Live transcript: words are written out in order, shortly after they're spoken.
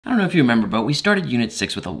I don't know if you remember, but we started Unit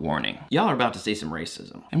 6 with a warning. Y'all are about to see some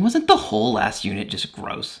racism. And wasn't the whole last unit just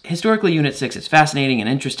gross? Historically, Unit 6 is fascinating and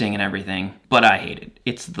interesting and everything, but I hate it.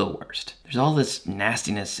 It's the worst. There's all this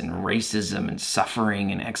nastiness and racism and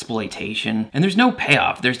suffering and exploitation, and there's no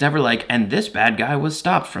payoff. There's never like, and this bad guy was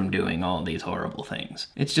stopped from doing all these horrible things.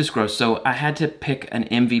 It's just gross, so I had to pick an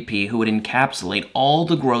MVP who would encapsulate all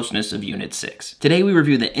the grossness of Unit 6. Today we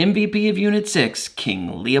review the MVP of Unit 6,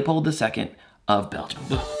 King Leopold II of Belgium.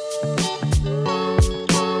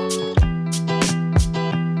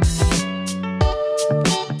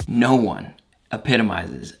 No one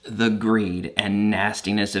epitomizes the greed and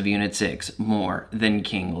nastiness of Unit 6 more than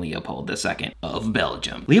King Leopold II of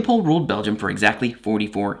Belgium. Leopold ruled Belgium for exactly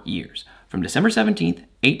 44 years, from December 17th,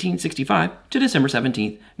 1865 to December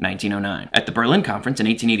 17th, 1909. At the Berlin Conference in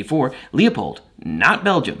 1884, Leopold, not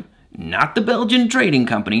Belgium, not the Belgian Trading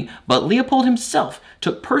Company, but Leopold himself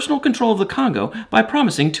took personal control of the Congo by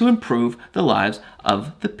promising to improve the lives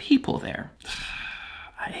of the people there.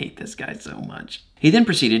 I hate this guy so much. He then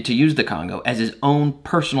proceeded to use the Congo as his own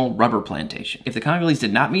personal rubber plantation. If the Congolese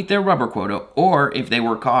did not meet their rubber quota, or if they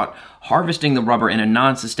were caught harvesting the rubber in a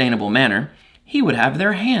non-sustainable manner, he would have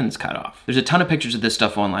their hands cut off. There's a ton of pictures of this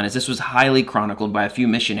stuff online, as this was highly chronicled by a few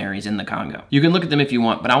missionaries in the Congo. You can look at them if you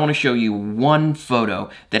want, but I want to show you one photo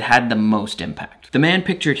that had the most impact. The man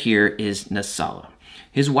pictured here is Nasala.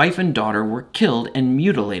 His wife and daughter were killed and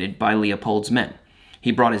mutilated by Leopold's men.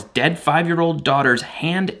 He brought his dead 5-year-old daughter's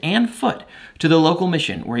hand and foot to the local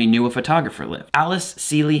mission where he knew a photographer lived. Alice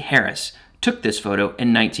Seeley Harris took this photo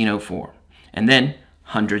in 1904, and then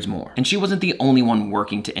hundreds more. And she wasn't the only one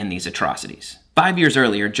working to end these atrocities. 5 years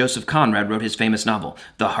earlier, Joseph Conrad wrote his famous novel,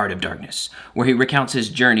 The Heart of Darkness, where he recounts his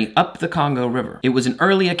journey up the Congo River. It was an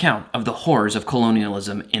early account of the horrors of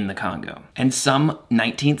colonialism in the Congo. And some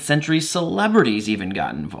 19th century celebrities even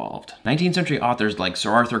got involved. 19th century authors like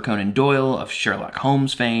Sir Arthur Conan Doyle of Sherlock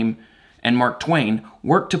Holmes fame, and Mark Twain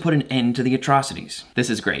worked to put an end to the atrocities. This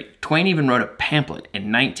is great. Twain even wrote a pamphlet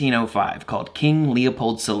in 1905 called King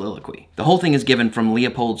Leopold's Soliloquy. The whole thing is given from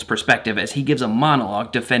Leopold's perspective as he gives a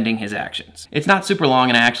monologue defending his actions. It's not super long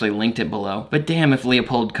and I actually linked it below, but damn if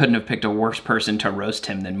Leopold couldn't have picked a worse person to roast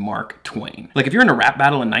him than Mark Twain. Like if you're in a rap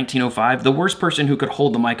battle in 1905, the worst person who could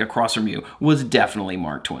hold the mic across from you was definitely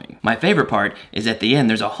Mark Twain. My favorite part is at the end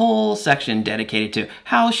there's a whole section dedicated to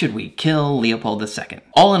how should we kill Leopold II.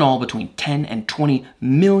 All in all, between 10 and 20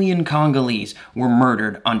 million Congolese were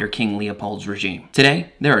murdered under King Leopold's regime.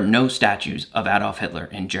 Today, there are no statues of Adolf Hitler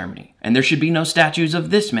in Germany, and there should be no statues of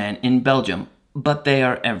this man in Belgium, but they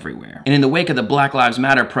are everywhere. And in the wake of the Black Lives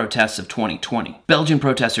Matter protests of 2020, Belgian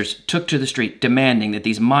protesters took to the street demanding that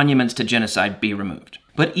these monuments to genocide be removed.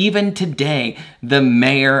 But even today, the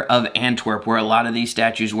mayor of Antwerp, where a lot of these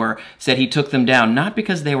statues were, said he took them down, not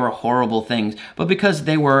because they were horrible things, but because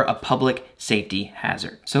they were a public safety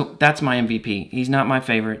hazard. So that's my MVP. He's not my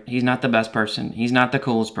favorite. He's not the best person. He's not the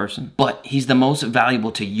coolest person. But he's the most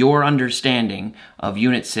valuable to your understanding of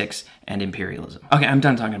Unit 6 and imperialism. Okay, I'm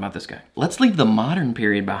done talking about this guy. Let's leave the modern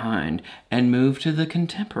period behind and move to the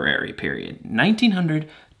contemporary period, 1900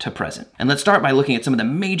 to present. And let's start by looking at some of the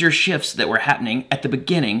major shifts that were happening at the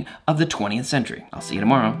beginning of the 20th century. I'll see you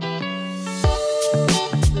tomorrow.